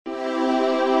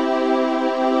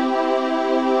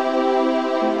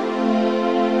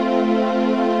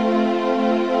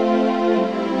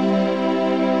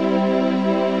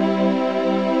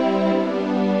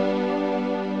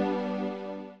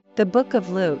The Book of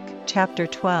Luke, chapter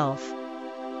 12.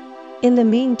 In the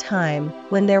meantime,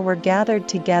 when there were gathered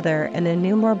together an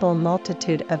innumerable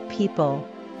multitude of people,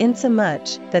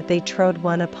 insomuch that they trode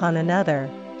one upon another,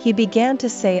 he began to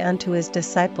say unto his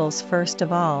disciples first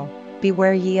of all,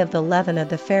 Beware ye of the leaven of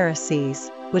the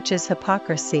Pharisees, which is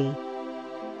hypocrisy.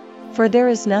 For there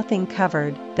is nothing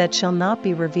covered, that shall not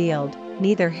be revealed,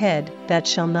 neither hid, that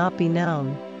shall not be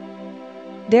known.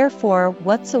 Therefore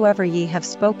whatsoever ye have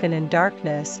spoken in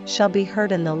darkness shall be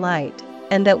heard in the light,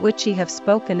 and that which ye have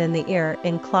spoken in the ear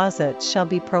in closets shall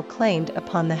be proclaimed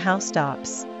upon the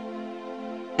housetops.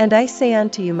 And I say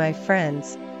unto you, my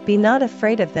friends, be not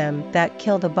afraid of them that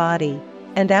kill the body,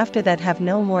 and after that have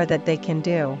no more that they can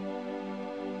do.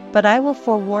 But I will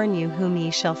forewarn you whom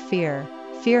ye shall fear.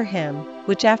 Fear him,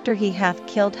 which after he hath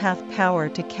killed hath power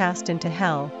to cast into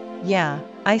hell. Yea,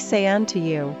 I say unto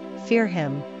you, fear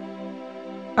him.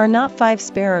 Are not 5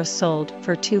 sparrows sold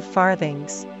for 2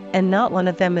 farthings, and not one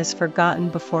of them is forgotten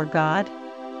before God?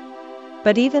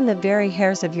 But even the very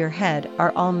hairs of your head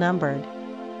are all numbered.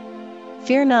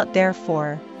 Fear not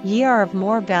therefore, ye are of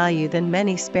more value than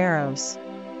many sparrows.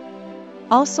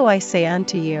 Also I say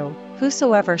unto you,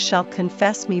 whosoever shall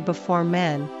confess me before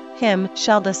men, him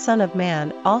shall the Son of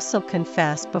Man also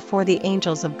confess before the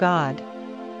angels of God.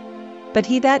 But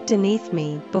he that denieth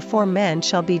me before men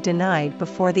shall be denied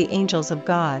before the angels of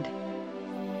God.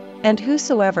 And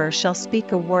whosoever shall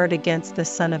speak a word against the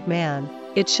Son of Man,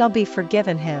 it shall be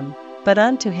forgiven him, but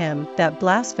unto him that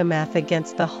blasphemeth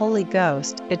against the Holy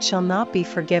Ghost it shall not be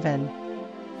forgiven.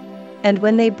 And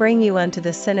when they bring you unto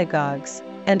the synagogues,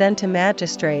 and unto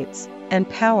magistrates, and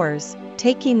powers,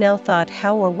 take ye no thought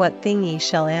how or what thing ye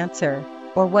shall answer,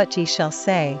 or what ye shall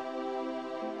say.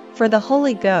 For the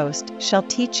Holy Ghost shall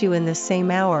teach you in the same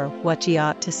hour what ye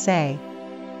ought to say.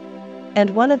 And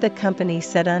one of the company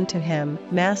said unto him,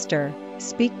 Master,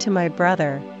 speak to my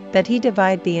brother, that he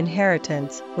divide the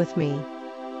inheritance with me.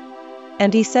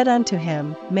 And he said unto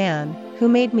him, Man, who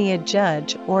made me a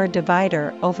judge or a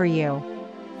divider over you?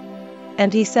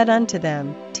 And he said unto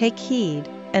them, Take heed,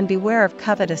 and beware of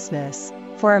covetousness,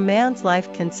 for a man's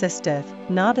life consisteth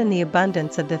not in the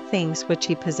abundance of the things which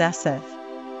he possesseth.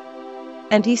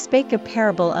 And he spake a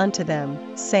parable unto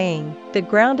them, saying, The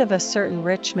ground of a certain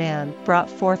rich man brought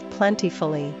forth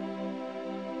plentifully.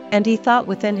 And he thought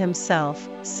within himself,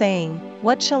 saying,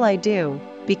 What shall I do,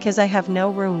 because I have no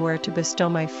room where to bestow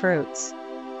my fruits?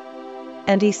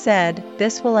 And he said,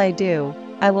 This will I do,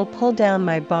 I will pull down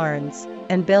my barns,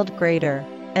 and build greater,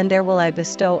 and there will I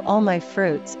bestow all my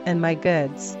fruits and my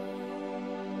goods.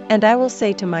 And I will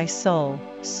say to my soul,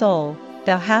 Soul,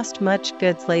 thou hast much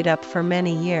goods laid up for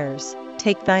many years.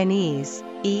 Take thine ease,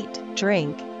 eat,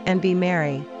 drink, and be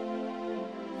merry.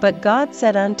 But God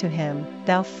said unto him,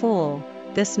 Thou fool,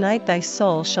 this night thy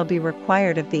soul shall be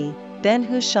required of thee, then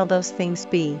whose shall those things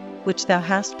be, which thou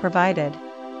hast provided?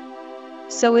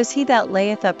 So is he that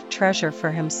layeth up treasure for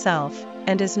himself,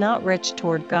 and is not rich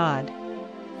toward God.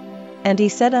 And he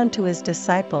said unto his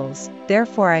disciples,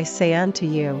 Therefore I say unto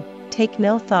you, take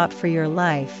no thought for your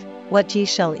life, what ye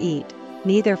shall eat,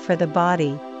 neither for the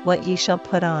body, what ye shall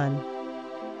put on.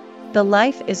 The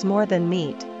life is more than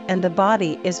meat, and the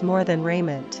body is more than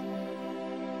raiment.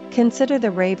 Consider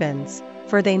the ravens,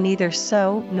 for they neither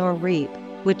sow nor reap,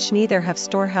 which neither have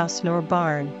storehouse nor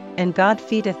barn, and God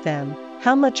feedeth them.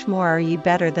 How much more are ye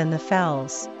better than the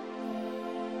fowls?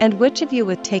 And which of you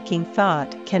with taking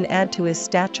thought can add to his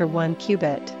stature 1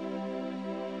 cubit?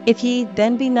 If ye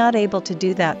then be not able to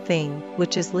do that thing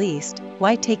which is least,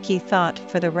 why take ye thought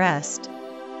for the rest?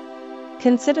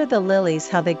 Consider the lilies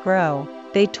how they grow,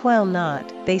 they toil not,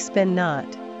 they spin not,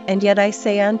 and yet I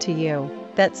say unto you,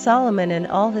 that Solomon in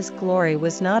all his glory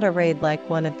was not arrayed like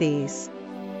one of these.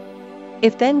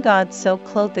 If then God so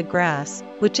clothe the grass,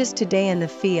 which is today in the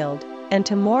field, and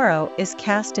tomorrow is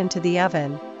cast into the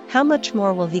oven, how much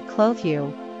more will he clothe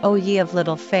you, O ye of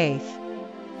little faith?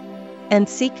 And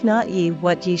seek not ye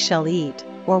what ye shall eat,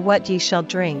 or what ye shall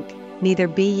drink, neither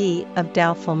be ye of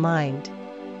doubtful mind.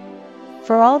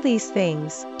 For all these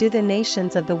things do the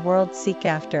nations of the world seek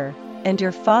after, and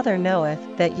your Father knoweth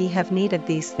that ye have need of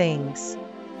these things.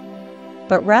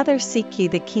 But rather seek ye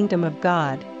the kingdom of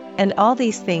God, and all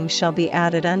these things shall be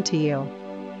added unto you.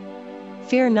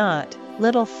 Fear not,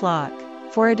 little flock,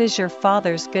 for it is your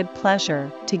Father's good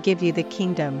pleasure to give you the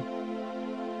kingdom.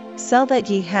 Sell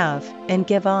that ye have, and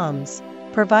give alms,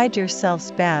 provide yourselves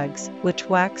bags which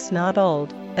wax not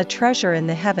old, a treasure in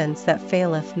the heavens that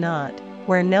faileth not,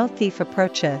 where no thief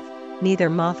approacheth, neither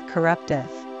moth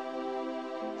corrupteth.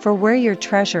 For where your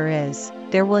treasure is,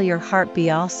 there will your heart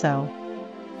be also.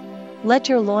 Let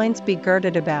your loins be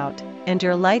girded about, and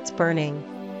your lights burning.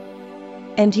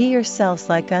 And ye yourselves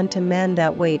like unto men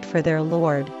that wait for their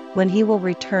Lord, when he will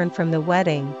return from the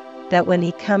wedding, that when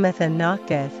he cometh and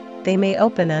knocketh, they may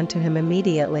open unto him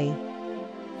immediately.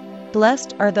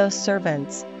 Blessed are those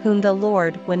servants, whom the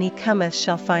Lord when he cometh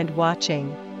shall find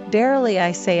watching. Verily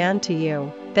I say unto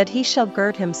you, that he shall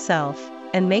gird himself,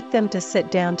 and make them to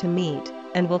sit down to meat,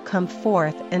 and will come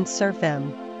forth and serve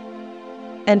them.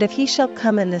 And if he shall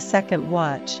come in the second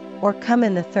watch, or come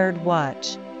in the third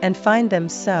watch, and find them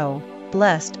so,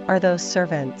 blessed are those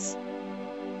servants.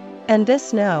 And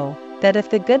this know, that if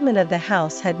the goodman of the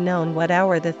house had known what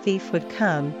hour the thief would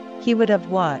come, he would have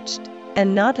watched,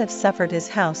 and not have suffered his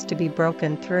house to be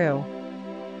broken through.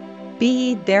 Be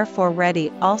ye therefore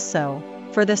ready also,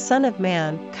 for the Son of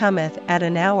Man cometh at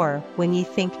an hour when ye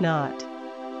think not.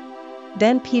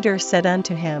 Then Peter said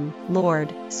unto him,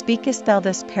 Lord, speakest thou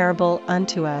this parable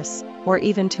unto us, or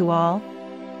even to all?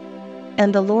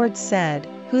 And the Lord said,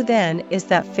 Who then is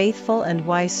that faithful and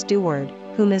wise steward,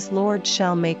 whom his Lord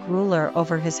shall make ruler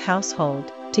over his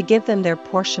household, to give them their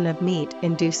portion of meat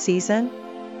in due season?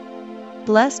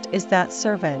 Blessed is that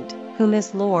servant, whom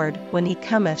his Lord when he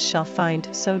cometh shall find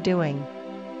so doing.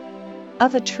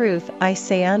 Of a truth I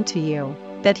say unto you,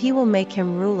 that he will make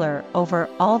him ruler over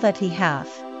all that he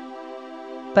hath.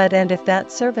 But and if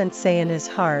that servant say in his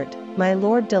heart, My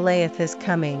Lord delayeth his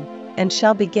coming, and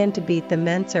shall begin to beat the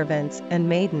menservants and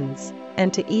maidens,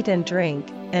 and to eat and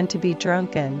drink, and to be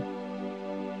drunken,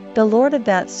 the Lord of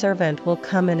that servant will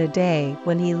come in a day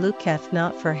when he looketh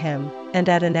not for him, and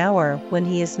at an hour when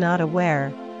he is not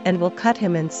aware, and will cut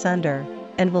him in sunder,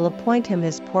 and will appoint him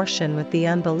his portion with the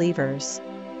unbelievers.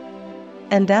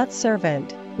 And that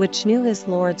servant, which knew his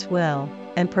Lord's will,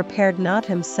 and prepared not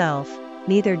himself,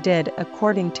 neither did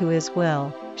according to his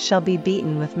will, shall be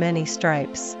beaten with many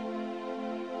stripes.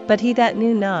 But he that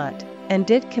knew not, and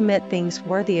did commit things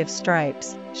worthy of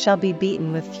stripes, shall be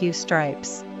beaten with few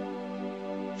stripes.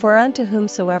 For unto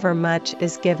whomsoever much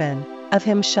is given, of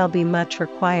him shall be much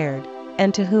required,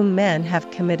 and to whom men have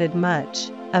committed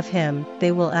much, of him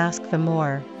they will ask the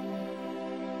more.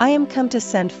 I am come to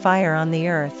send fire on the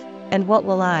earth, and what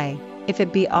will I, if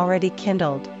it be already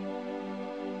kindled?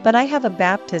 But I have a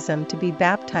baptism to be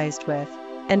baptized with,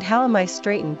 and how am I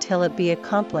straitened till it be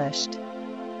accomplished?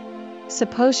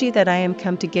 Suppose ye that I am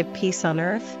come to give peace on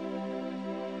earth?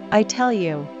 I tell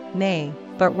you, nay,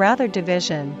 but rather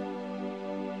division.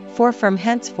 For from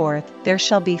henceforth there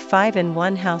shall be 5 in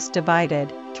one house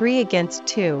divided, 3 against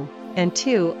 2, and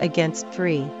 2 against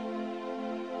 3.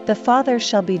 The father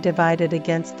shall be divided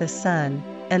against the son,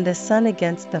 and the son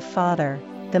against the father,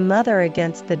 the mother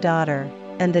against the daughter,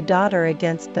 and the daughter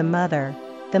against the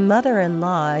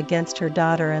mother-in-law against her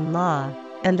daughter-in-law,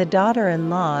 and the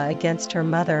daughter-in-law against her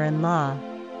mother-in-law.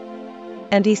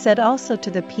 And he said also to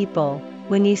the people,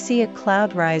 When ye see a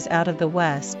cloud rise out of the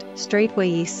west, straightway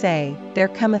ye say, There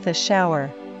cometh a shower,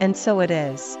 and so it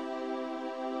is.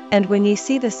 And when ye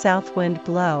see the south wind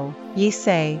blow, ye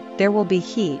say, There will be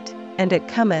heat, and it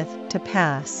cometh to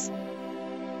pass.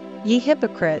 Ye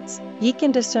hypocrites, ye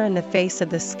can discern the face of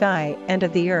the sky and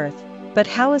of the earth, but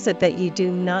how is it that ye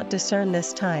do not discern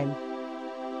this time?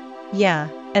 Yea,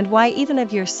 and why even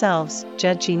of yourselves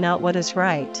judge ye not what is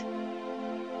right?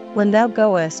 When thou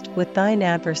goest with thine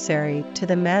adversary to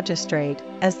the magistrate,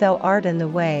 as thou art in the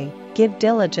way, give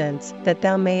diligence that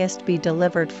thou mayest be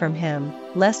delivered from him,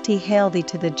 lest he hale thee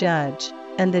to the judge,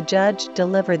 and the judge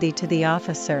deliver thee to the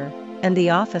officer, and the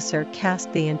officer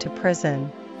cast thee into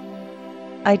prison.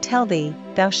 I tell thee,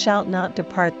 thou shalt not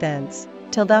depart thence,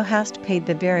 till thou hast paid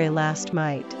the very last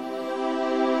mite.